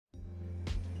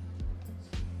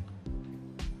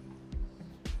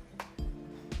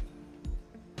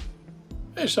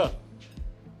Hey, son.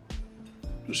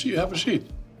 Just see you have a seat.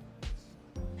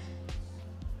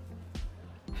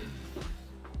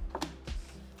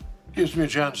 Gives me a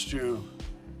chance to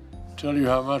tell you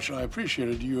how much I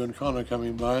appreciated you and Connor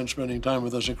coming by and spending time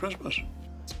with us at Christmas.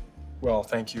 Well,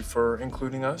 thank you for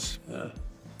including us.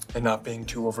 And not being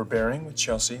too overbearing with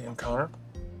Chelsea and Connor.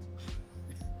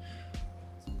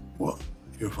 What?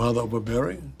 Your father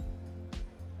overbearing?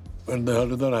 When the hell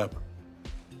did that happen?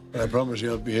 I promised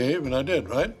you I'd behave, and I did,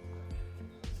 right?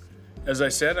 As I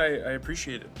said, I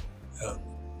appreciate it. Yeah.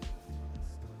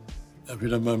 If you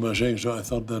don't mind my saying so, I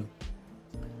thought that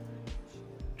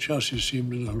Chelsea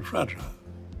seemed a little fragile.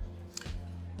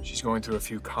 She's going through a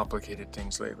few complicated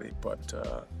things lately, but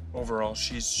overall,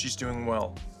 she's doing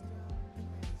well.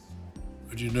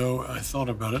 But you know, I thought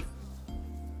about it.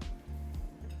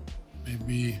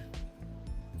 Maybe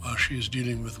while she's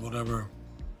dealing with whatever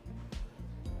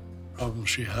problems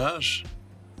she has,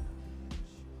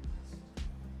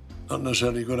 not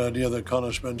necessarily a good idea that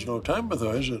Connor spends no time with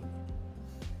her, is it?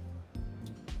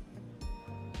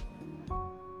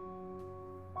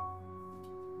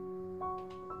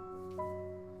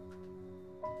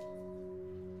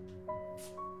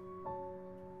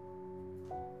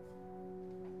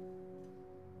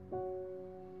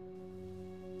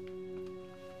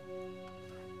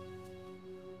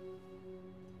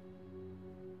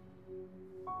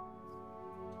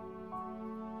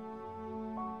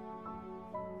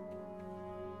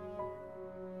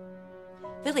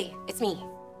 Lily, it's me.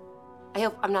 I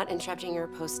hope I'm not interrupting your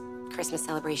post-Christmas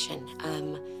celebration.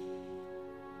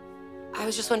 I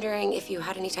was just wondering if you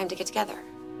had any time to get together.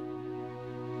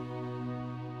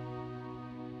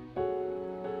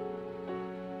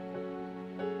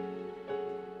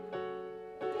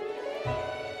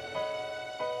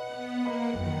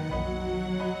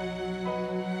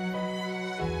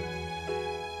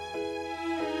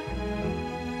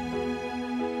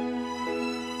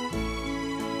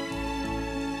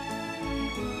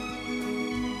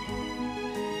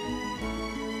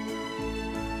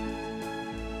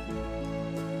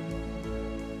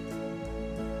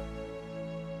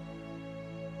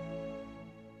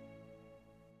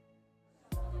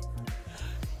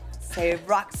 Say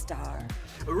rock star.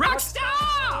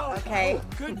 Rockstar! Okay. Oh,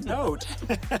 good note.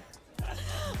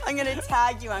 I'm gonna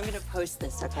tag you. I'm gonna post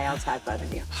this. Okay, I'll tag both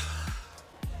of you.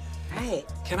 Right.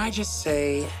 Can I just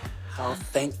say how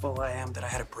thankful I am that I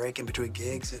had a break in between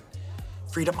gigs and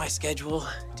freed up my schedule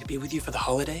to be with you for the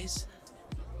holidays?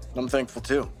 I'm thankful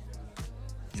too.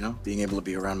 You know, being able to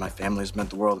be around my family has meant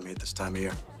the world to me at this time of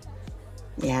year.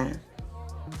 Yeah.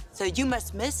 So you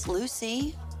must miss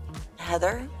Lucy,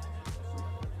 Heather.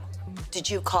 Did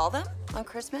you call them on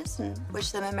Christmas and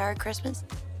wish them a Merry Christmas?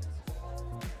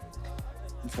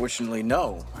 Unfortunately,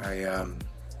 no. I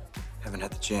haven't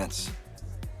had the chance.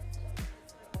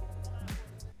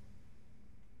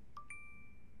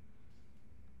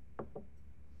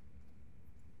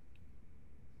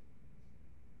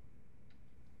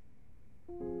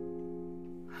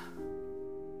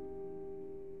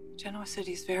 Genoa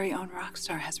City's very own rock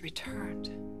star has returned.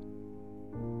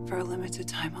 For a limited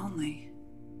time only.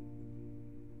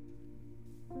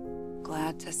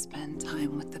 Glad to spend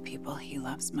time with the people he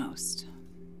loves most.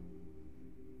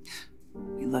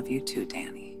 We love you too,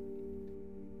 Danny.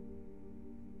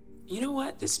 You know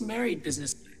what? This married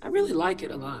business, I really like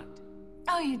it a lot.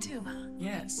 Oh, you do, huh?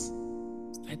 Yes,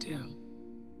 I do.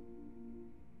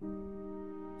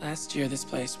 Last year, this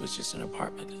place was just an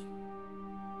apartment.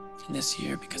 And this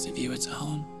year, because of you, it's a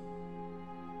home.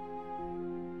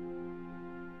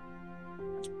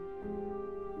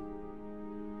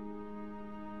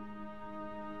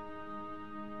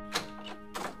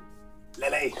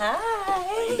 Lily. Hi.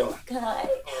 How you doing? Good.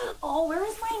 Oh, where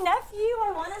is my nephew?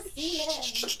 I want to see him.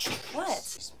 What?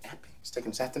 He's napping. He's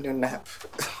taking his afternoon nap.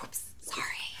 Sorry.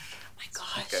 Oh my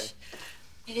gosh. Okay.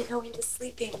 I didn't know he was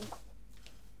sleeping.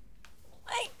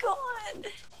 My God.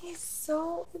 He's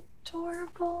so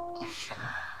adorable.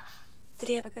 Did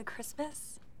he have a good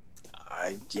Christmas?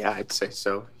 Yeah, I'd say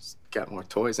so. He's got more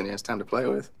toys than he has time to play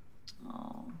with.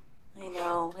 Oh, I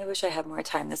know. I wish I had more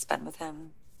time to spend with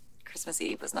him. Christmas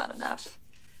Eve was not enough.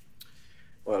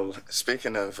 Well,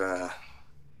 speaking of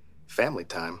family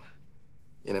time,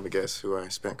 you never guess who I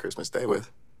spent Christmas Day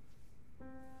with.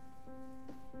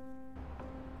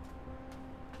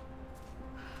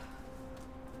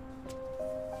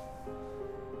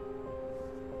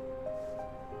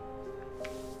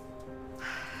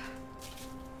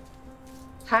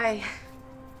 Hi.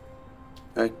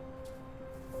 Hey.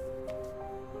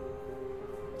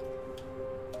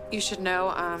 You should know,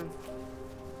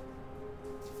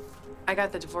 I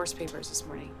got the divorce papers this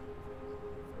morning.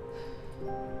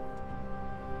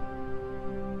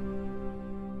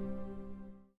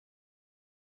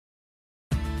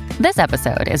 This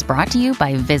episode is brought to you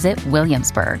by Visit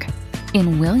Williamsburg.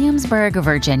 In Williamsburg,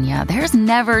 Virginia, there's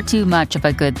never too much of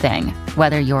a good thing.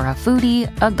 Whether you're a foodie,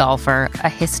 a golfer, a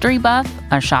history buff,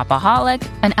 a shopaholic,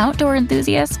 an outdoor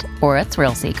enthusiast, or a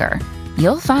thrill seeker,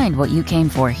 you'll find what you came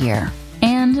for here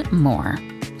and more.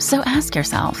 So ask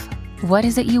yourself, what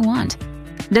is it you want?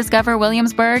 Discover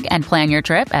Williamsburg and plan your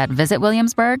trip at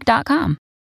visitwilliamsburg.com.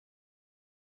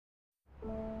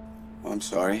 Well, I'm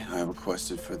sorry. I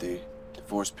requested for the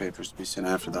divorce papers to be sent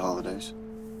after the holidays.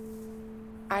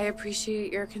 I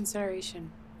appreciate your consideration.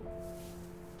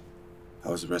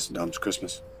 How was the rest of Dom's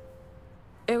Christmas?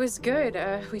 It was good.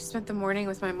 We spent the morning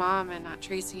with my mom and Aunt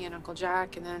Tracy and Uncle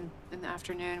Jack, and then in the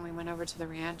afternoon we went over to the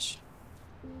ranch.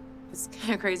 It's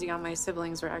kind of crazy, all my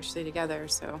siblings were actually together,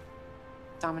 so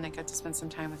Dominic got to spend some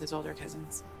time with his older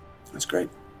cousins. That's great.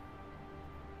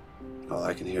 All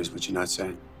I can hear is what you're not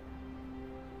saying.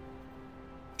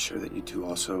 I'm sure that you two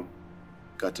also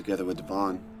got together with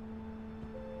Devon.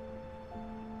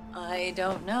 I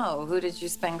don't know. Who did you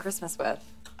spend Christmas with?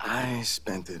 I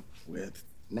spent it with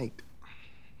Nate.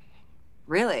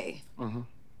 Really? Mm-hmm.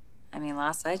 I mean,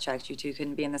 last I checked, you two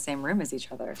couldn't be in the same room as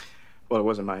each other. Well, it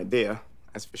wasn't my idea,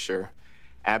 that's for sure.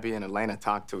 Abby and Elena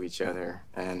talked to each other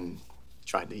and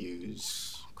tried to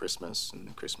use Christmas and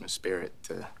the Christmas spirit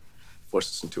to force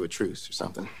us into a truce or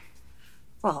something.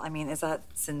 Well, I mean, is that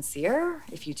sincere?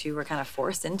 If you two were kind of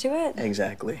forced into it?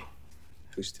 Exactly.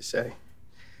 Who's to say?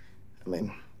 I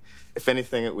mean, if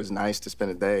anything, it was nice to spend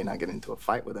a day and not get into a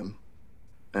fight with him.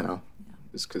 You know,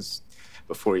 just because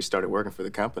before he started working for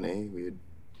the company, we had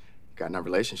gotten our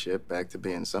relationship back to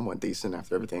being somewhat decent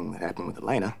after everything that happened with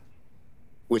Elena,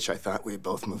 which I thought we had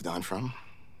both moved on from.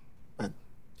 But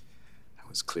I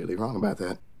was clearly wrong about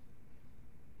that.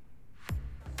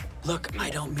 Look,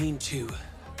 I don't mean to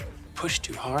push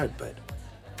too hard, but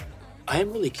I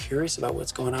am really curious about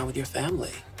what's going on with your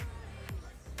family.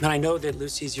 And I know that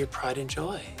Lucy's your pride and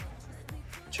joy.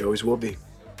 She always will be.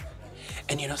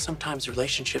 And you know, sometimes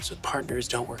relationships with partners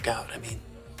don't work out. I mean,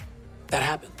 that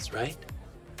happens, right?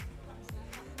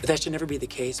 But that should never be the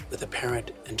case with a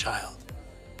parent and child.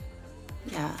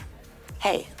 Yeah.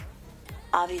 Hey,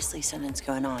 obviously something's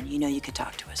going on. You know you could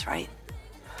talk to us, right?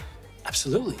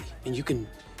 Absolutely. And you can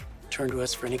turn to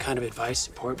us for any kind of advice,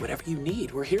 support, whatever you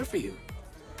need. We're here for you.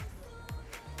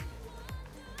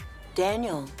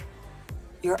 Daniel,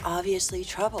 you're obviously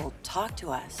troubled. Talk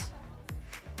to us.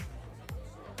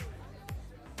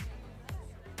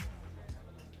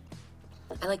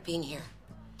 I like being here.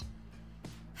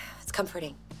 It's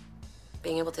comforting.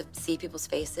 Being able to see people's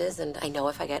faces, and I know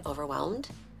if I get overwhelmed,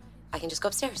 I can just go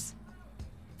upstairs.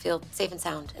 Feel safe and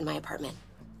sound in my apartment.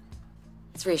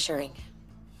 It's reassuring.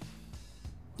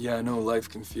 Yeah, I know life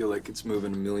can feel like it's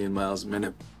moving a million miles a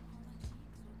minute,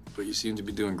 but you seem to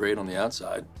be doing great on the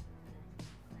outside.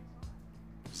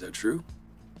 Is that true?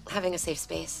 Having a safe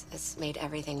space has made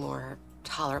everything more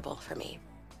tolerable for me.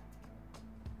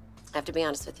 I have to be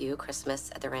honest with you, Christmas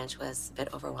at the ranch was a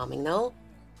bit overwhelming, though.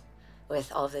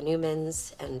 With all of the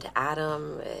Newmans and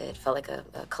Adam, it felt like a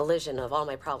collision of all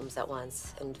my problems at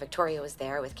once. And Victoria was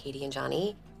there with Katie and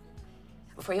Johnny.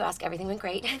 Before you ask, everything went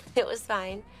great. It was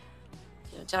fine.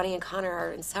 You know, Johnny and Connor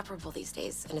are inseparable these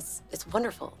days, and it's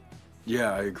wonderful.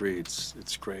 Yeah, I agree.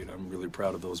 It's great. I'm really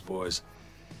proud of those boys.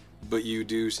 But you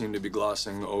do seem to be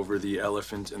glossing over the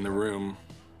elephant in the room.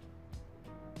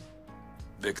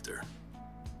 Victor.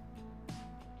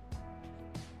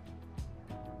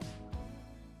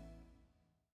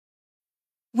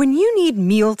 When you need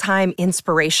mealtime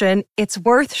inspiration, it's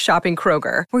worth shopping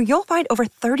Kroger, where you'll find over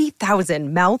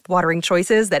 30,000 mouth-watering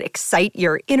choices that excite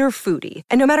your inner foodie.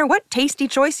 And no matter what tasty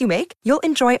choice you make, you'll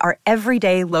enjoy our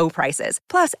everyday low prices,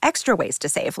 plus extra ways to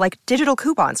save, like digital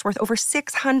coupons worth over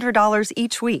 $600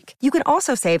 each week. You can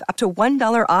also save up to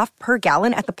 $1 off per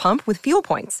gallon at the pump with fuel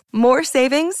points. More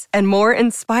savings and more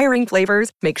inspiring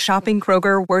flavors make shopping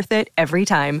Kroger worth it every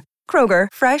time. Kroger,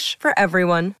 fresh for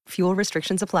everyone. Fuel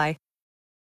restrictions apply.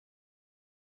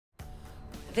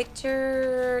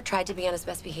 Victor tried to be on his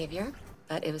best behavior,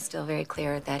 but it was still very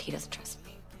clear that he doesn't trust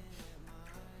me.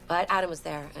 But Adam was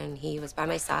there, and he was by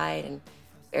my side and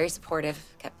very supportive,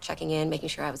 kept checking in, making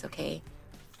sure I was okay.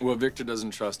 Well, Victor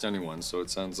doesn't trust anyone, so it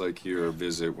sounds like your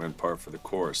visit went par for the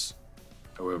course.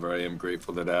 However, I am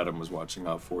grateful that Adam was watching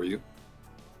out for you.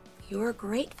 You're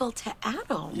grateful to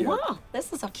Adam? Yeah. Wow,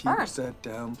 this is a Keep first. that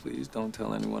down, please. Don't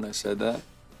tell anyone I said that.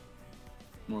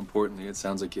 More importantly, it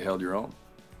sounds like you held your own.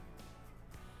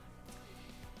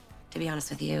 To be honest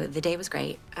with you, the day was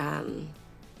great.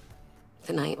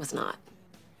 The night was not.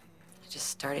 I just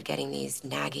started getting these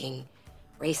nagging,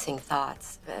 racing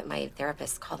thoughts. My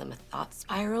therapist called them a thought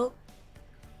spiral.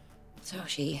 So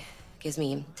she gives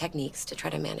me techniques to try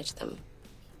to manage them.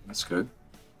 That's good.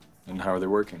 And how are they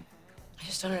working? I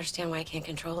just don't understand why I can't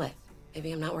control it.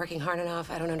 Maybe I'm not working hard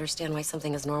enough. I don't understand why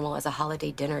something as normal as a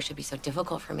holiday dinner should be so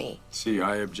difficult for me. See,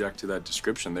 I object to that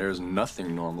description. There is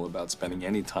nothing normal about spending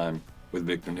any time with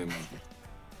Victor Newman,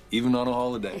 even on a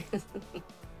holiday.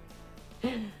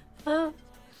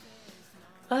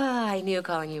 I knew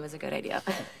calling you was a good idea.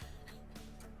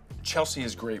 Chelsea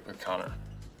is great with Connor.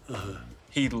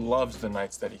 He loves the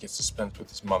nights that he gets to spend with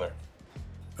his mother.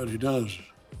 But he does,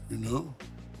 you know?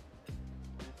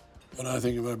 But I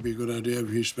think it might be a good idea if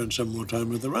he spent some more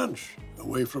time at the ranch,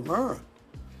 away from her,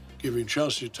 giving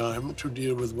Chelsea time to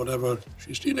deal with whatever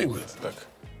she's dealing with. Look,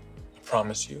 I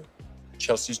promise you,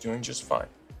 Chelsea's doing just fine.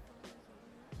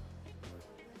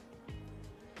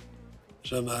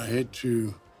 Son, I hate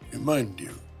to remind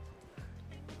you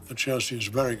that Chelsea is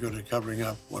very good at covering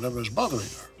up whatever's bothering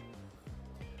her.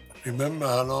 Remember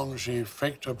how long she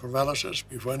faked her paralysis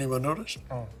before anyone noticed?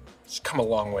 Oh, it's come a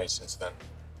long way since then.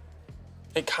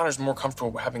 Hey, Connor's more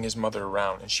comfortable having his mother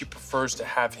around, and she prefers to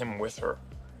have him with her.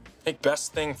 Hey,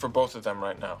 best thing for both of them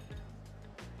right now.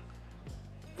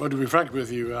 Well, to be frank with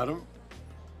you, Adam,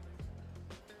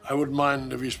 I wouldn't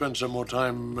mind if you spent some more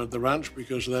time at the ranch,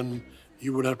 because then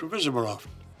you would have to visit more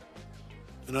often.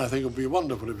 And I think it would be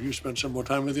wonderful if you spent some more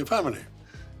time with your family.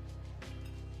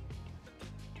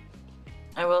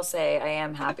 I will say I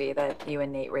am happy that you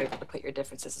and Nate were able to put your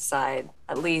differences aside,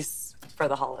 at least for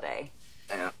the holiday.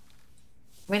 Yeah.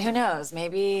 I mean, who knows?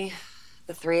 Maybe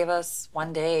the three of us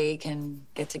one day can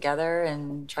get together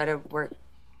and try to work.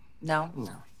 No?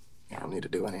 No. You don't need to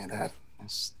do any of that.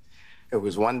 It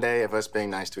was one day of us being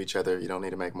nice to each other. You don't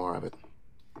need to make more of it.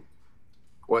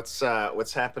 What's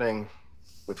happening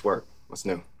with work? What's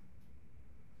new?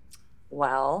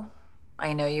 Well,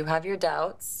 I know you have your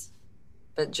doubts,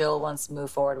 but Jill wants to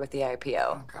move forward with the IPO.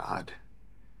 Oh, God.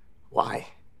 Why?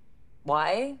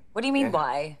 Why? What do you mean,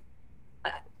 why?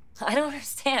 I don't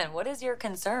understand. What is your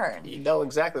concern? You know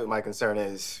exactly what my concern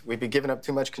is. We'd be giving up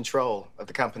too much control of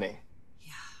the company.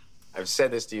 Yeah. I've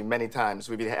said this to you many times.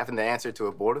 We'd be having to answer to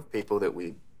a board of people that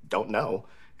we don't know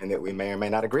and that we may or may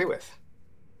not agree with.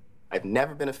 I've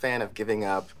never been a fan of giving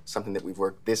up something that we've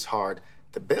worked this hard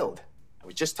to build. I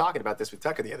was just talking about this with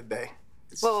Tucker the other day.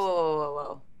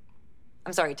 Whoa.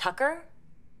 I'm sorry, Tucker?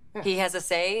 Yeah. He has a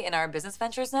say in our business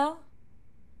ventures now?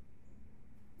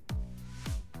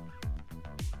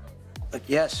 Look,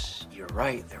 yes, you're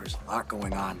right. There is a lot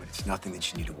going on, but it's nothing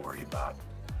that you need to worry about.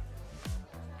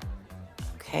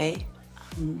 Okay.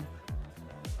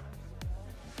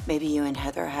 Maybe you and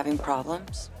Heather are having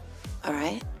problems, all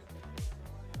right?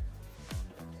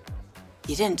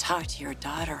 You didn't talk to your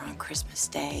daughter on Christmas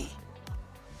Day.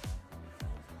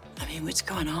 I mean, what's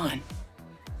going on?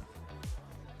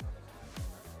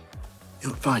 You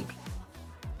look fine.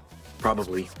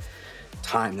 Probably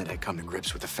time that I come to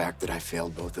grips with the fact that I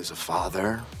failed both as a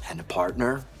father and a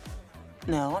partner.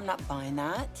 No, I'm not buying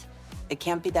that. It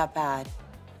can't be that bad.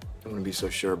 I wouldn't be so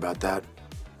sure about that.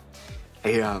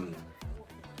 I,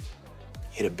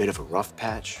 hit a bit of a rough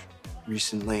patch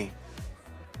recently.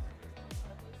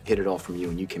 Hid it all from you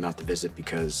when you came out to visit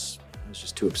because I was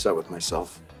just too upset with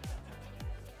myself.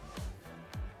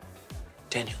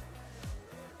 Daniel,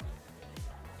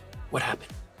 what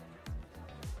happened?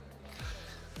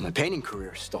 My painting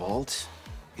career stalled,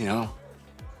 you know.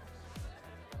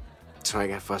 So I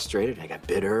got frustrated, I got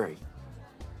bitter.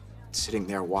 Sitting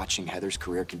there watching Heather's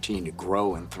career continue to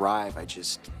grow and thrive, I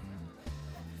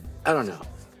don't know.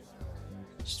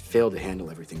 Just failed to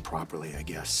handle everything properly, I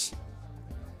guess.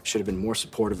 Should have been more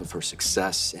supportive of her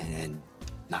success and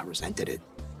not resented it.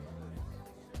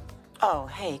 Oh,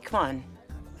 hey, come on.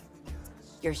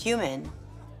 You're human.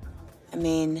 I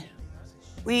mean,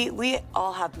 we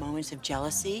all have moments of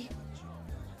jealousy.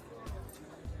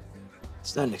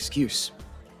 It's not an excuse.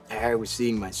 I was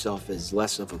seeing myself as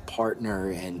less of a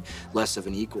partner and less of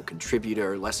an equal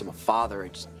contributor, less of a father.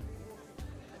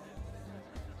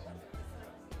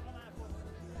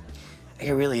 I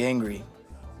get really angry,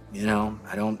 you know?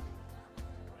 I don't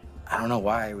know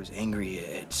why I was angry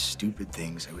at stupid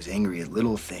things. I was angry at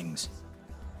little things.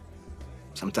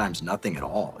 Sometimes nothing at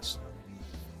all.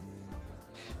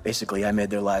 Basically, I made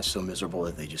their lives so miserable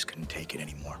that they just couldn't take it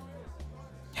anymore.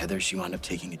 Heather, she wound up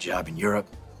taking a job in Europe.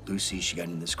 Lucy, she got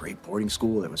into this great boarding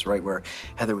school that was right where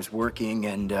Heather was working,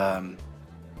 and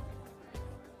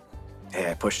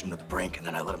hey, I pushed him to the brink and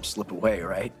then I let him slip away,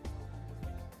 right?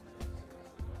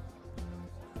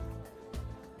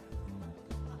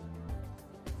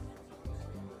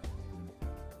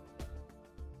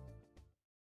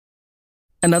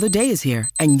 Another day is here,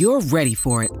 and you're ready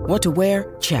for it. What to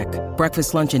wear? Check.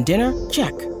 Breakfast, lunch, and dinner?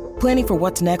 Check. Planning for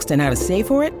what's next and how to save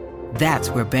for it? That's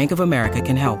where Bank of America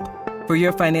can help. For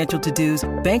your financial to-dos,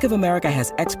 Bank of America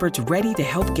has experts ready to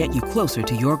help get you closer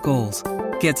to your goals.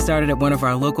 Get started at one of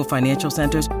our local financial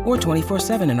centers or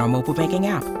 24/7 in our mobile banking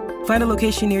app. Find a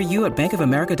location near you at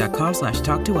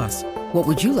bankofamerica.com/talktous. What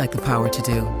would you like the power to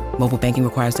do? Mobile banking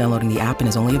requires downloading the app and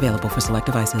is only available for select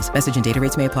devices. Message and data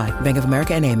rates may apply. Bank of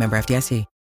America N.A., member FDIC.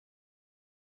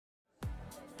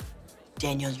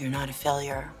 Daniel, you're not a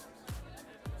failure.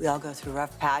 We all go through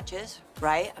rough patches,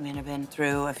 right? I mean, I've been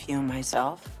through a few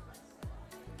myself.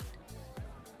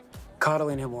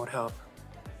 Coddling him won't help.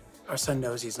 Our son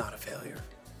knows he's not a failure.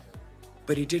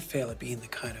 But he did fail at being the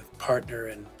kind of partner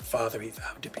and father he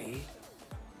vowed to be.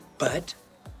 But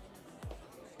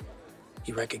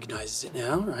he recognizes it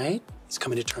now, right? He's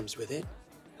coming to terms with it.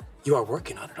 You are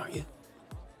working on it, aren't you?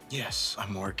 Yes,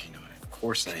 I'm working on it. Of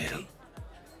course I am.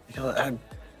 You know,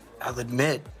 I'll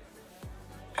admit,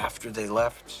 after they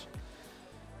left,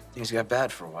 things got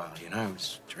bad for a while, you know? I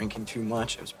was drinking too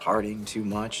much, I was partying too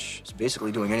much. I was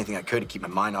basically doing anything I could to keep my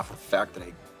mind off of the fact that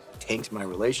I tanked my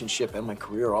relationship and my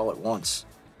career all at once.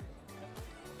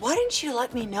 Why didn't you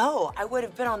let me know? I would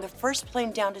have been on the first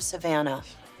plane down to Savannah.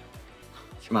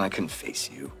 Come on, I couldn't face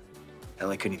you. Hell,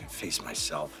 I couldn't even face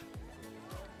myself.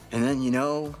 And then, you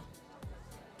know,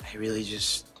 I really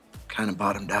just kind of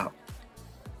bottomed out.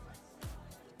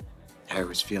 I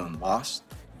was feeling lost,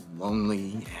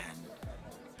 lonely,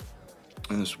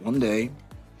 and this one day,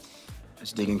 I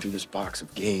was digging through this box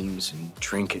of games and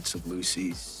trinkets of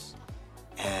Lucy's,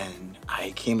 and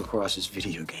I came across this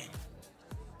video game.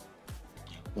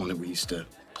 One that we used to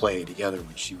play together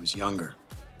when she was younger.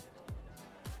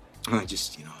 And I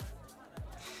just, you know,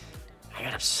 I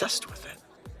got obsessed with it.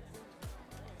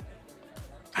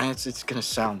 And it's gonna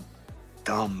sound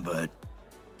dumb, but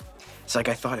it's like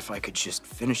I thought if I could just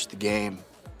finish the game,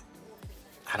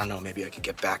 I don't know, maybe I could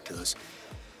get back to those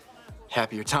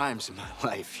happier times in my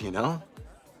life, you know?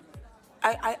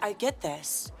 I get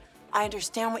this. I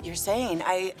understand what you're saying.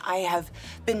 I have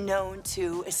been known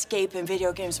to escape in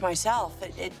video games myself.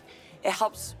 It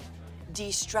helps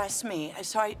de-stress me,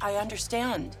 so I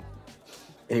understand.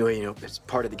 Anyway, you know, as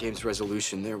part of the game's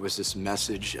resolution, there was this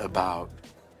message about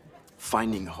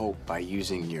finding hope by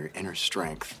using your inner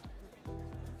strength.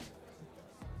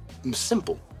 It was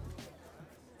simple.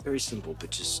 Very simple, but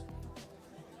just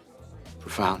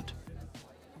profound.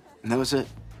 And that was it.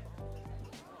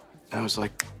 That was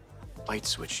like light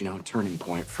switch, you know, turning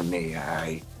point for me.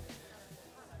 I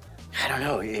don't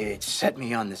know, it set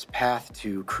me on this path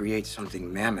to create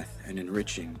something mammoth and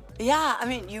enriching. Yeah, I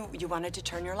mean, you wanted to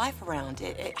turn your life around.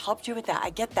 It helped you with that. I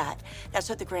get that. That's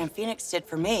what the Grand Phoenix did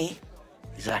for me.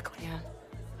 Exactly. Yeah.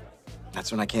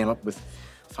 That's when I came up with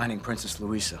Finding Princess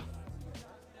Louisa.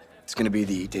 It's gonna be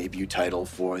the debut title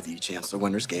for the Chancellor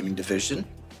Winners Gaming Division.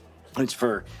 It's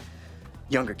for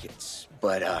younger kids,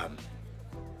 but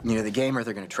you know, the gamer,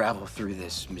 they're gonna travel through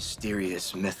this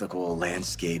mysterious, mythical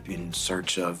landscape in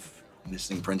search of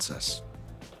missing princess.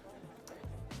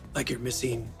 Like you're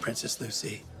missing Princess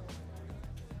Lucy.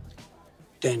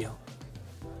 Daniel,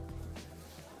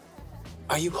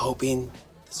 are you hoping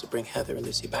this will bring Heather and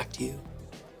Lucy back to you?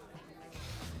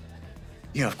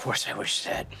 You know, of course, I wish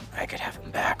that I could have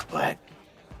them back, but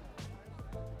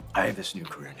I have this new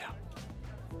career now.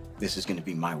 This is gonna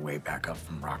be my way back up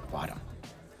from rock bottom.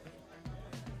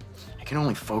 I can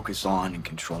only focus on and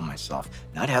control myself.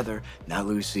 Not Heather, not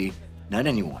Lucy, not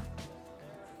anyone.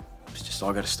 It's just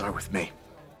all gotta start with me.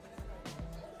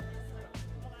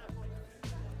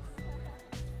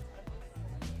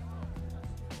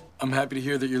 I'm happy to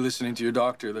hear that you're listening to your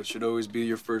doctor. That should always be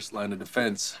your first line of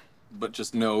defense. But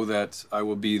just know that I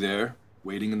will be there,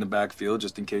 waiting in the backfield,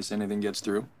 just in case anything gets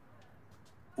through.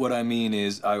 What I mean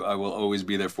is, I will always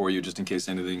be there for you, just in case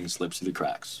anything slips through the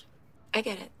cracks. I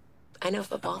get it. I know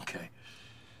football. Okay.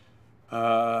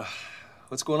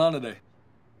 What's going on today?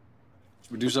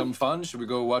 Should we do something fun? Should we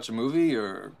go watch a movie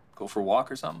or go for a walk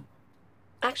or something?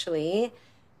 Actually,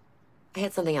 I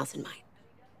had something else in mind.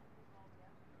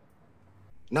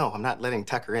 No, I'm not letting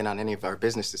Tucker in on any of our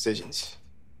business decisions.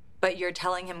 But you're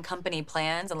telling him company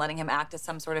plans and letting him act as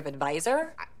some sort of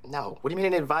advisor? No, what do you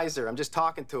mean an advisor? I'm just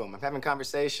talking to him. I'm having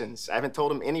conversations. I haven't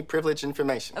told him any privileged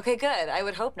information. Okay, good. I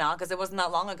would hope not, because it wasn't that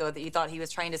long ago that you thought he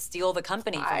was trying to steal the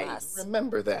company from I us.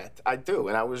 remember that. I do,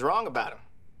 and I was wrong about him.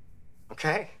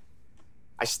 Okay?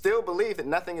 I still believe that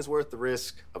nothing is worth the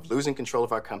risk of losing control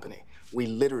of our company. We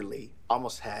literally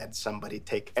almost had somebody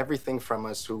take everything from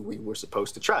us who we were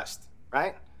supposed to trust,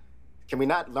 right? Can we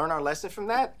not learn our lesson from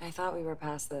that? I thought we were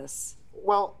past this.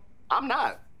 Well, I'm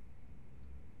not.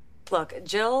 Look,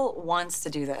 Jill wants to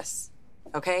do this.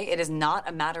 okay? It is not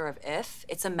a matter of if,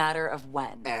 it's a matter of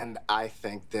when. And I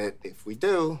think that if we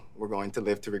do, we're going to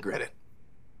live to regret it.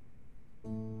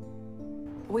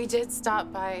 We did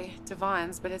stop by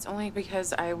Devon's, but it's only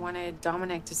because I wanted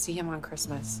Dominic to see him on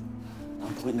Christmas. No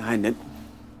point in hiding it.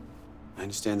 I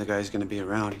understand the guy's gonna be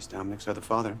around. He's Dominic's other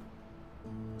father.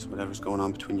 So whatever's going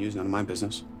on between you is none of my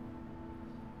business.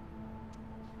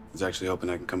 I was actually hoping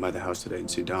I can come by the house today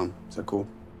and see Dom. Is that cool?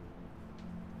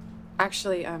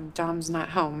 Actually, Dom's not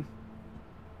home.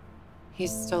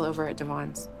 He's still over at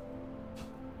Devon's.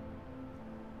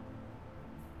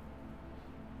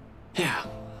 Yeah,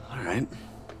 all right.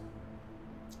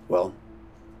 Well,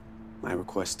 my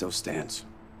request still stands.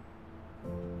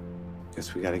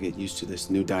 Guess we gotta get used to this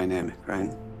new dynamic,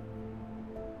 right?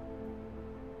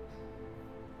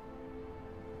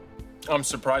 I'm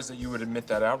surprised that you would admit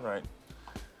that outright.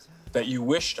 That you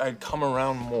wished I'd come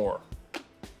around more.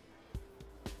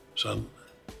 Son,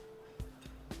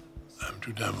 I'm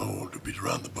too damn old to beat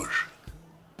around the bush.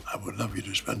 I would love you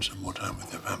to spend some more time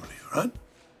with your family, all right?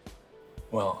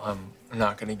 Well, I'm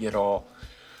not gonna get all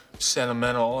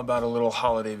sentimental about a little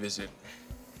holiday visit.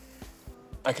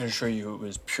 I can assure you it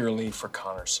was purely for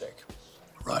Connor's sake.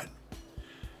 Right.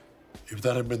 If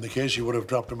that had been the case, you would have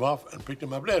dropped him off and picked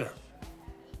him up later.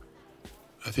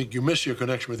 I think you miss your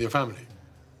connection with your family.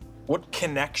 What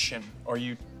connection are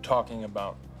you talking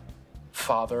about?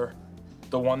 Father?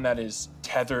 The one that is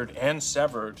tethered and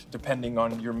severed depending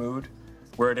on your mood?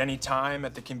 Where at any time,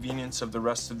 at the convenience of the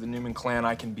rest of the Newman clan,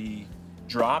 I can be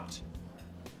dropped?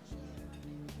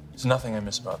 There's nothing I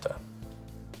miss about that.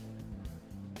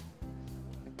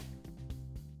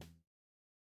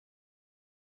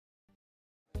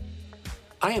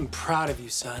 I am proud of you,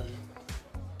 son.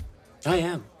 I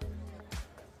am.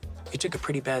 You took a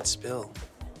pretty bad spill.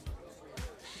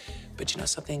 But you know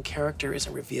something? Character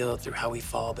isn't revealed through how we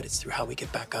fall, but it's through how we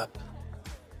get back up.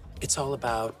 It's all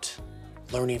about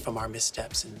learning from our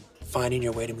missteps and finding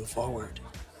your way to move forward.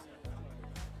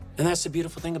 And that's the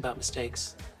beautiful thing about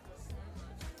mistakes.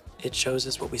 It shows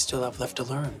us what we still have left to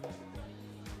learn.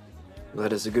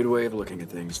 That is a good way of looking at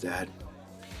things, Dad.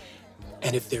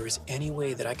 And if there is any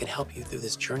way that I can help you through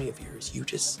this journey of yours, you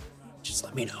just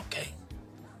let me know, okay?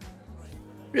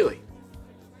 Really?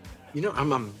 You know,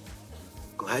 I'm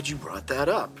glad you brought that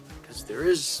up, because there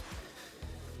is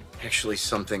actually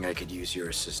something I could use your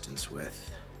assistance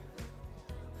with.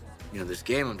 You know, this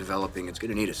game I'm developing, it's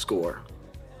gonna need a score.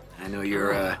 I know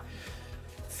you're a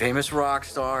famous rock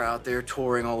star out there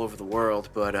touring all over the world,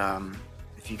 but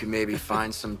if you could maybe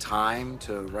find some time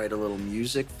to write a little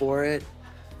music for it,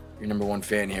 your #1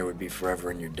 fan here would be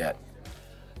forever in your debt.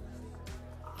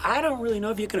 I don't really know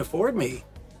if you can afford me.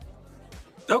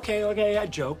 Okay, I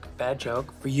joke, bad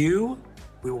joke. For you,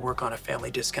 we will work on a family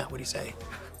discount. What do you say?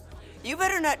 You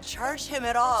better not charge him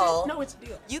at all. No, it's a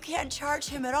deal. You can't charge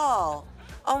him at all.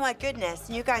 Oh my goodness,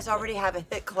 and you guys already have a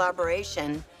hit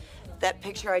collaboration. That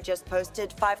picture I just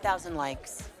posted, 5,000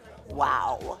 likes.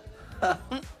 Wow.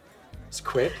 It's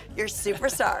quick. You're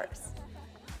superstars.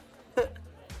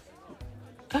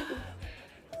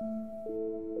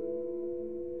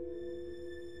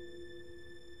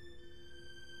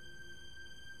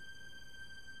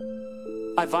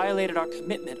 I violated our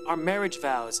commitment, our marriage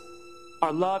vows,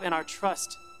 our love and our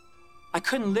trust. I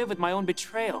couldn't live with my own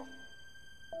betrayal.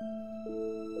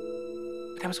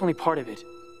 But that was only part of it.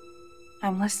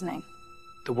 I'm listening.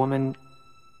 The woman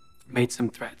made some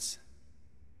threats.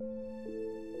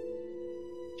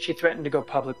 She threatened to go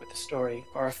public with the story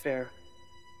of our affair.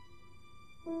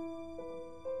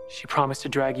 She promised to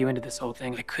drag you into this whole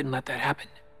thing. I couldn't let that happen.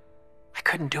 I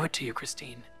couldn't do it to you,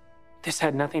 Christine. This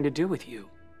had nothing to do with you.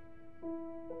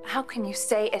 How can you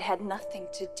say it had nothing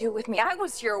to do with me? I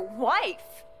was your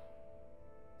wife.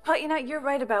 Well, you know, you're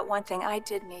right about one thing. I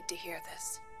did need to hear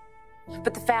this.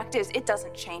 But the fact is, it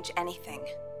doesn't change anything.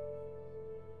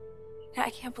 Now,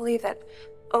 I can't believe that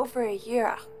over a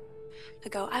year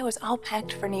ago, I was all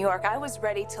packed for New York. I was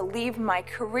ready to leave my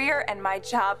career and my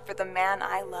job for the man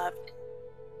I loved.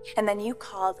 And then you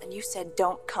called and you said,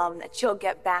 don't come, that you'll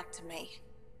get back to me.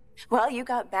 Well, you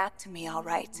got back to me, all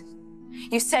right.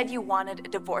 You said you wanted a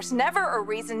divorce, never a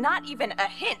reason, not even a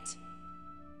hint.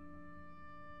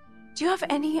 Do you have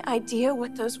any idea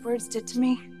what those words did to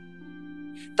me?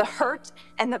 The hurt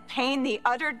and the pain, the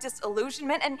utter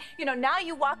disillusionment, and you know, now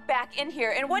you walk back in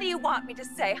here, and what do you want me to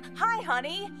say? Hi,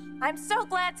 honey, I'm so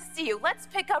glad to see you. Let's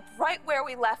pick up right where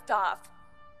we left off.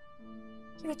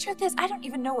 The truth is, I don't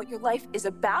even know what your life is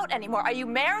about anymore. Are you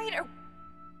married or...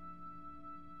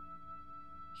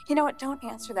 You know what, don't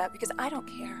answer that because I don't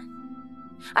care.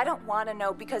 I don't want to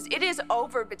know because it is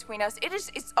over between us.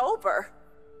 It's over.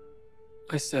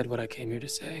 I said what I came here to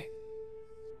say.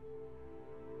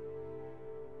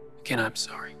 Again, I'm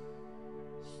sorry.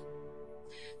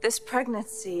 This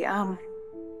pregnancy,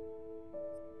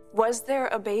 was there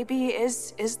a baby?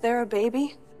 Is there a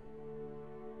baby?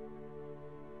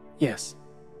 Yes.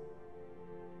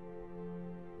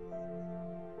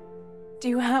 Do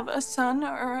you have a son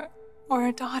or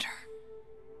a daughter?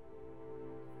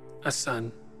 A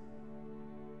son.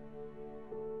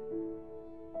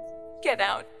 Get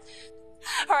out.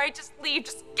 All right, just leave.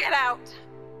 Just get out.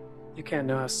 You can't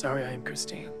know how sorry I am,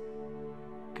 Christine.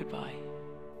 Goodbye.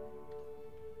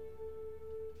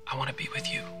 I want to be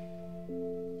with you.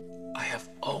 I have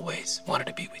always wanted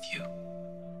to be with you.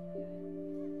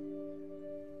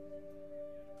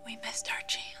 We missed our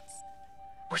chance.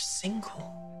 We're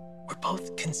single. We're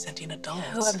both consenting adults.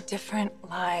 Who have different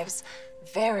lives,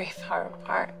 very far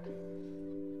apart.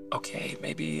 Okay,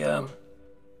 maybe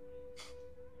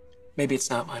it's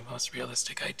not my most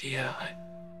realistic idea.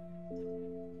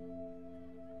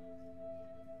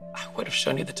 I would have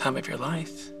shown you the time of your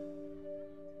life.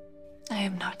 I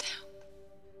am not down.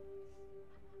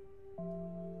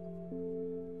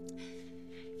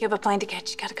 You have a plane to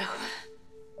catch. You gotta go.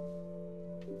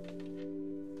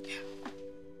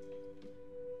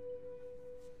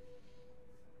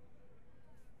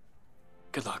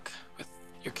 Good luck with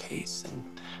your case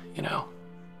and,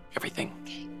 everything.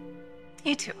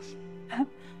 You too.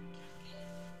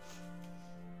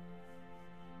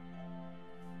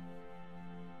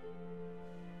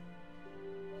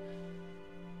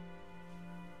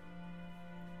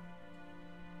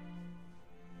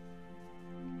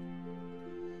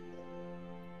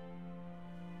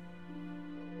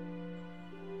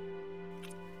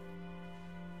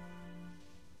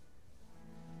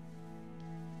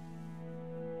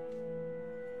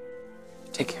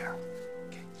 Take care.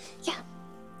 Okay. Yeah.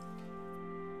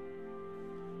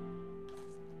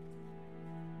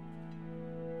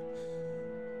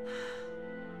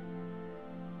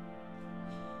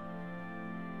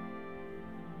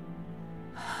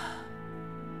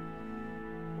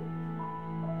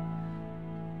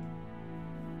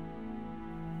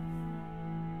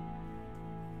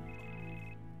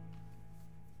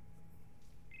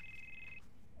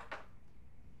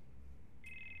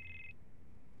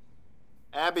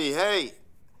 Abby, hey.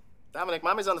 Dominic,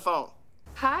 mommy's on the phone.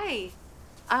 Hi.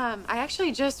 I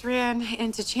actually just ran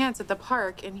into Chance at the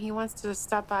park, and he wants to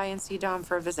stop by and see Dom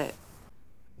for a visit.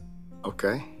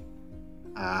 Okay.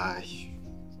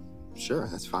 Sure,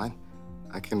 that's fine.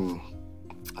 I can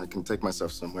take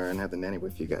myself somewhere and have the nanny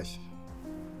with you guys.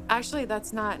 Actually,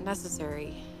 that's not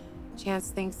necessary.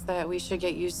 Chance thinks that we should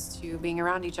get used to being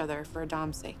around each other for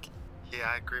Dom's sake. Yeah,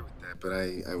 I agree with that, but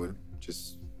I would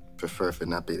just prefer if it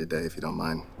not be today, if you don't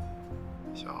mind.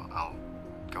 So I'll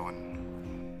go and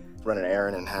run an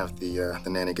errand and have the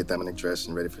nanny get Dominic dressed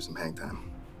and ready for some hang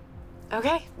time.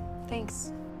 Okay,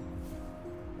 thanks.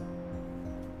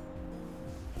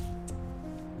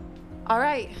 All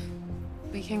right,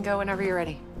 we can go whenever you're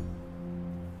ready.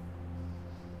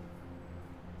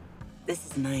 This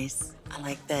is nice. I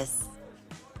like this.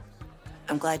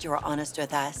 I'm glad you were honest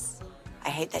with us. I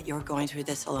hate that you're going through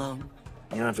this alone.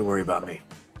 You don't have to worry about me.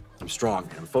 I'm strong,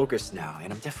 and I'm focused now,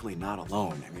 and I'm definitely not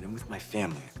alone. I mean, I'm with my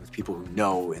family, with people who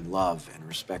know and love and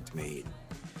respect me.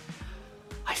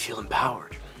 I feel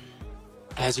empowered.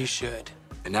 As you should.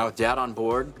 And now with Dad on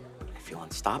board, I feel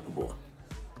unstoppable.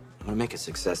 I'm gonna make a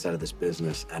success out of this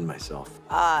business and myself.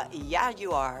 Yeah,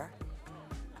 you are.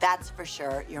 That's for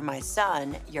sure. You're my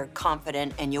son, you're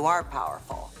confident, and you are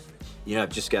powerful. You know,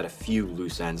 I've just got a few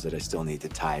loose ends that I still need to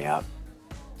tie up.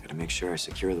 Gotta make sure I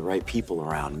secure the right people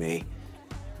around me.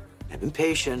 I've been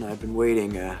patient, I've been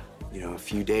waiting, a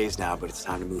few days now, but it's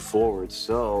time to move forward.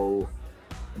 So,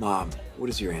 Mom, what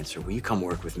is your answer? Will you come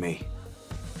work with me?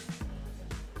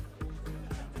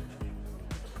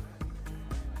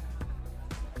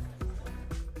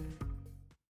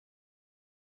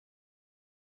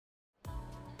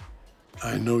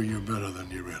 I know you better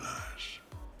than you realize.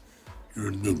 You're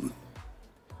a Newman.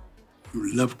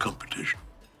 You love competition.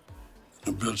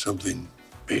 You build something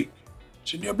big.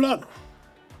 It's in your blood.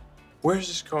 Where's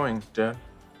this going, Dad?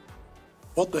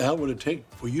 What the hell would it take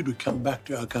for you to come back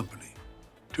to our company,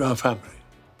 to our family?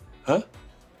 Huh?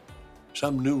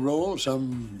 Some new role,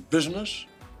 some business?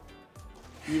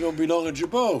 You don't belong at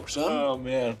Jabot, son. Oh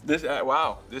man,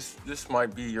 wow, this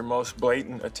might be your most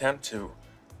blatant attempt to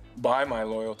buy my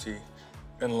loyalty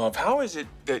and love. How is it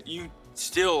that you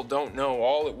still don't know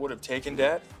all it would have taken,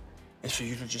 Dad, is for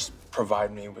you to just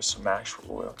provide me with some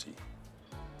actual loyalty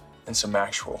and some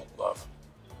actual love?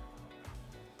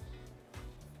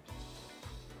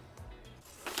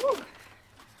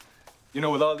 You know,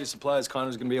 with all these supplies,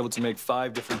 Connor's gonna be able to make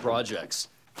 5 different projects.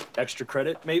 Extra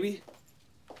credit, maybe?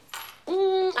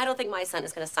 I don't think my son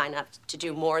is going to sign up to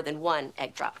do more than one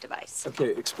egg drop device. Okay,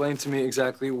 explain to me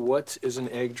exactly what is an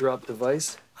egg drop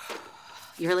device?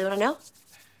 You really want to know?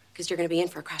 Because you're going to be in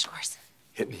for a crash course.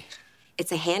 Hit me.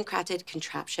 It's a handcrafted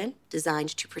contraption designed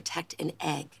to protect an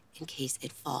egg in case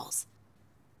it falls.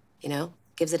 You know,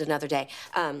 gives it another day.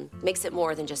 Makes it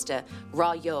more than just a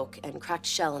raw yolk and cracked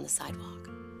shell on the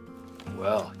sidewalk.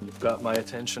 Well, you've got my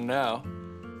attention now.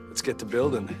 Let's get to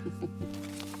building.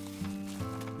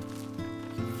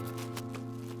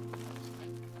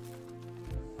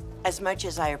 As much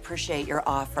as I appreciate your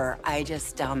offer, I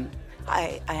just,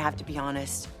 I have to be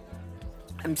honest.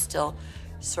 I'm still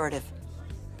sort of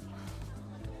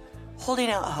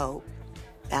holding out hope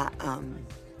that,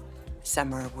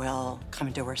 Summer will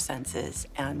come to her senses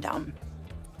and,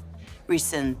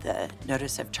 rescind the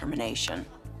notice of termination.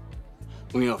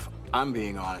 Well, you know, if I'm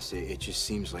being honest, it just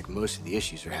seems like most of the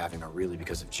issues you're having are really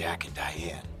because of Jack and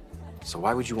Diane. So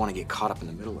why would you want to get caught up in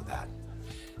the middle of that?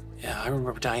 Yeah, I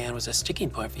remember Diane was a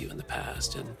sticking point for you in the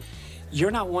past, and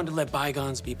you're not one to let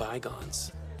bygones be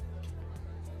bygones.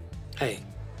 Hey,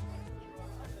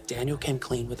 Daniel came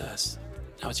clean with us.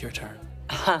 Now it's your turn.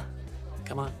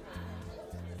 Come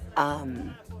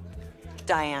on.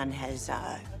 Diane has,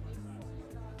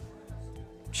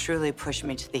 truly pushed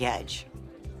me to the edge.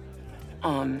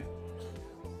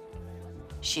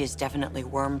 She has definitely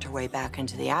wormed her way back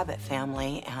into the Abbott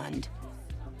family and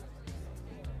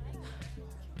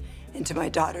into my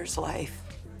daughter's life.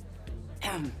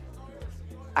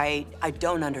 I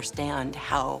don't understand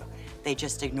how they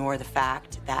just ignore the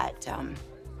fact that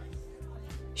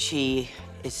she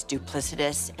is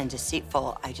duplicitous and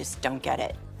deceitful. I just don't get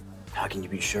it. How can you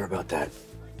be sure about that?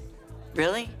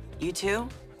 Really? You too?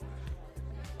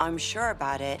 I'm sure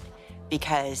about it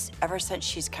because ever since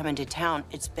she's come into town,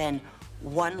 it's been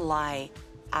one lie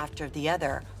after the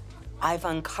other. I've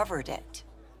uncovered it.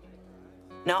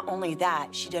 Not only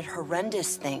that, she did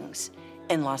horrendous things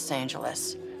in Los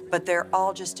Angeles, but they're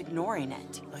all just ignoring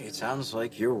it. It sounds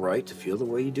like you're right to feel the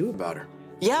way you do about her.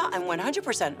 Yeah, I'm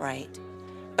 100% right.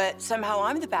 But somehow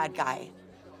I'm the bad guy.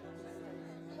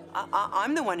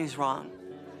 I'm the one who's wrong.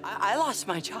 I lost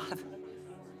my job.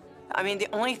 I mean, the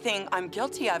only thing I'm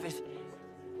guilty of is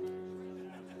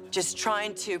just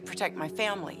trying to protect my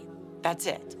family. That's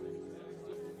it.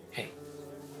 Hey,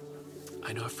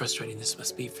 I know how frustrating this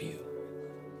must be for you.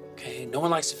 Okay, no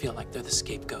one likes to feel like they're the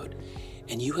scapegoat.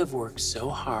 And you have worked so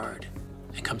hard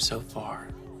and come so far.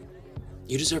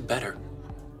 You deserve better.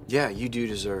 Yeah, you do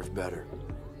deserve better.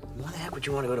 Why the heck would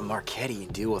you want to go to Marchetti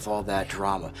and deal with all that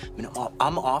drama? I mean,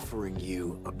 I'm offering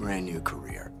you a brand new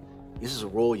career. This is a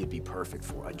role you'd be perfect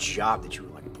for, a job that you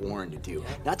were like born to do.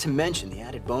 Not to mention the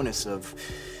added bonus of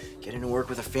getting to work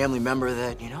with a family member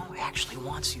that, you know, actually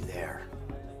wants you there.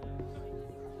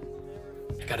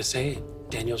 I gotta say,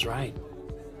 Daniel's right.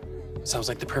 Sounds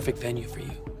like the perfect venue for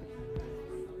you.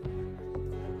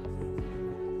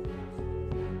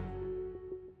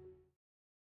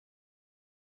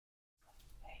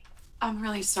 I'm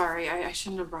really sorry. I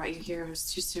shouldn't have brought you here. It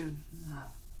was too soon.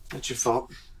 That's your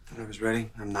fault. Thought I was ready.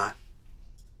 I'm not.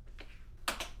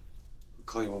 I'll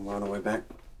call you when we're on our way back.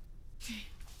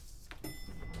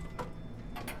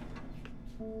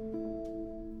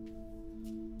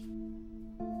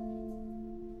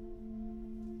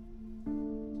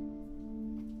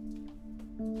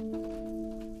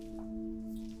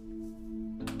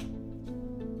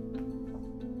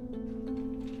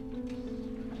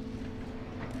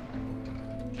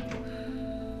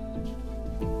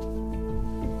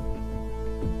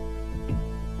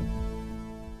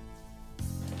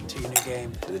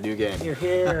 To the new game. You're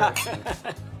here.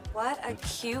 What a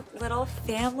cute little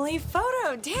family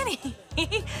photo. Danny.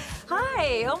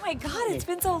 Hi. Oh my God, it's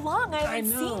been so long. I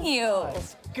haven't seen you.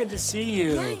 Good to see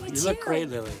you. Yeah, you look great,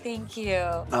 Lily. Thank you.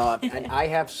 And I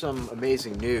have some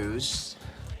amazing news.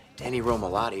 Danny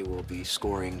Romalotti will be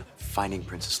scoring Finding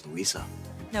Princess Louisa.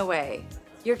 No way.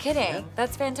 You're kidding. Yeah.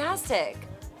 That's fantastic.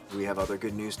 Do we have other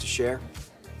good news to share?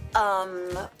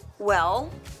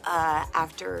 Well,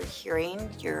 after hearing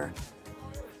your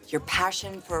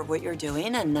passion for what you're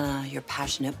doing and your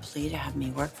passionate plea to have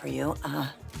me work for you,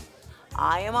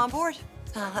 I am on board.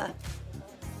 I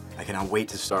cannot wait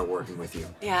to start working with you.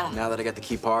 Yeah. Now that I got the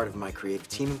key part of my creative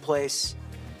team in place,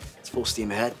 it's full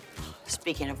steam ahead.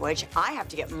 Speaking of which, I have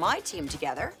to get my team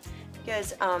together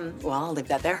because, well, I'll leave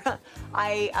that there.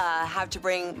 I have to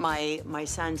bring my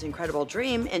son's incredible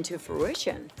dream into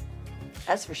fruition.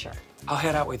 That's for sure. I'll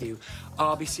head out with you.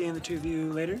 I'll be seeing the two of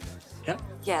you later. Yeah?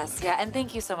 Yes, yeah, and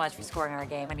thank you so much for scoring our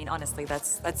game. I mean, honestly,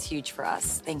 that's huge for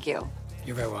us. Thank you.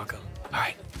 You're very welcome. All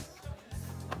right.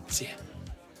 See ya.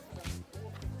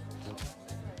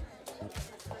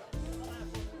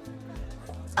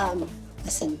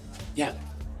 Listen. Yeah.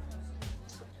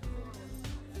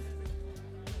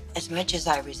 As much as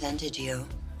I resented you,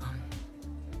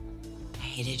 I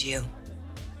hated you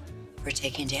for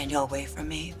taking Daniel away from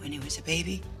me when he was a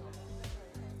baby,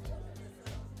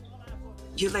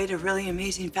 you laid a really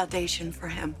amazing foundation for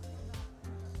him.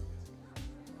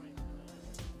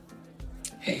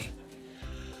 Hey,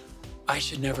 I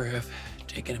should never have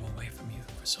taken him away from you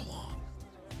for so long.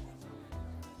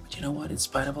 But you know what? In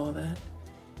spite of all that,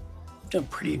 you've done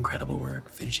pretty incredible work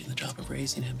finishing the job of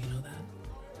raising him. You know that?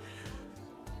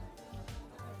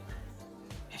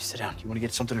 Hey, sit down. You want to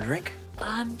get something to drink?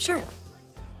 Sure.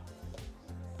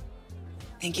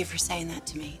 Thank you for saying that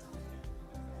to me.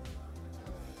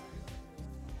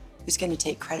 Who's going to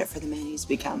take credit for the man he's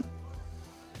become?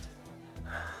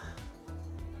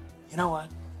 You know what?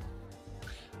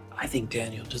 I think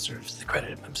Daniel deserves the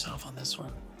credit of himself on this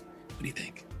one. What do you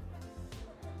think?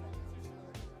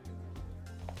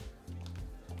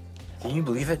 Can you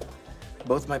believe it?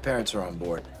 Both my parents are on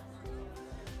board.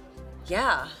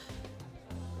 Yeah.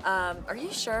 Are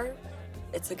you sure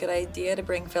it's a good idea to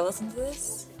bring Phyllis into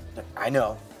this? I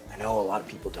know a lot of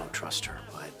people don't trust her,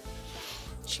 but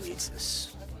she needs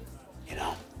this. You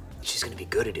know, she's gonna be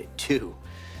good at it too.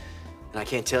 And I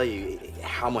can't tell you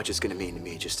how much it's gonna mean to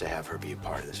me just to have her be a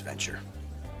part of this venture.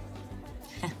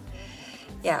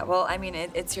 Yeah, well, I mean,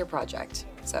 it's your project,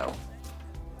 so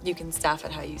you can staff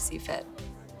it how you see fit.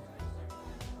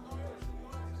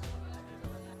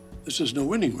 This is no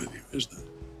winning with you, is there?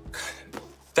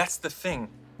 That's the thing.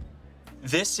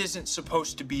 This isn't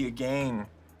supposed to be a game.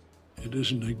 It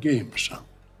isn't a game, son.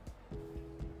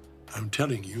 I'm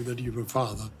telling you that you have a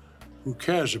father who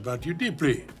cares about you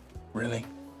deeply. Really?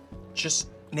 Just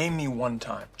name me one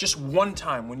time. Just one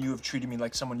time when you have treated me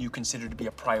like someone you consider to be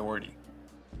a priority.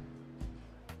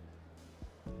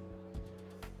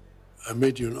 I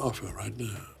made you an offer right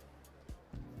now.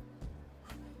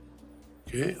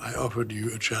 Okay? I offered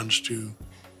you a chance to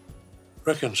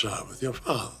reconcile with your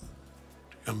father,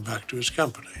 to come back to his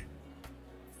company. You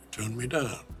turned me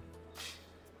down.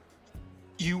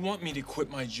 You want me to quit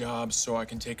my job so I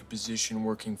can take a position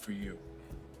working for you,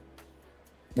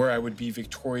 where I would be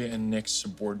Victoria and Nick's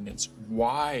subordinates.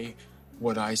 Why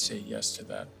would I say yes to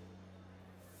that?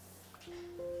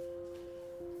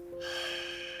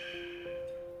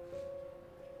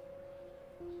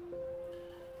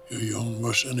 You're your own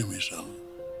worst enemy, son.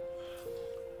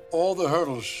 All the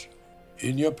hurdles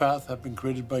in your path have been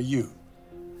created by you.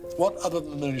 What other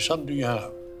than a son do you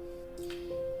have?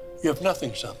 You have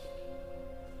nothing, son.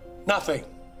 Nothing.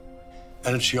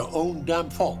 And it's your own damn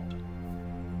fault.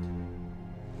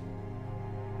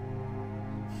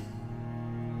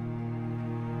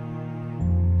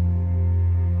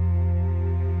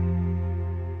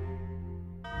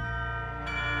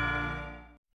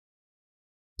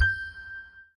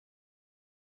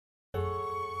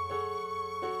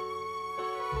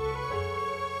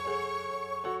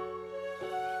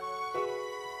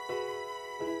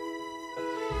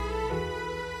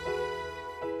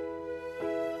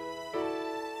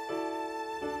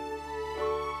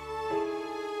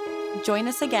 Join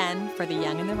us again for The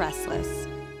Young and the Restless.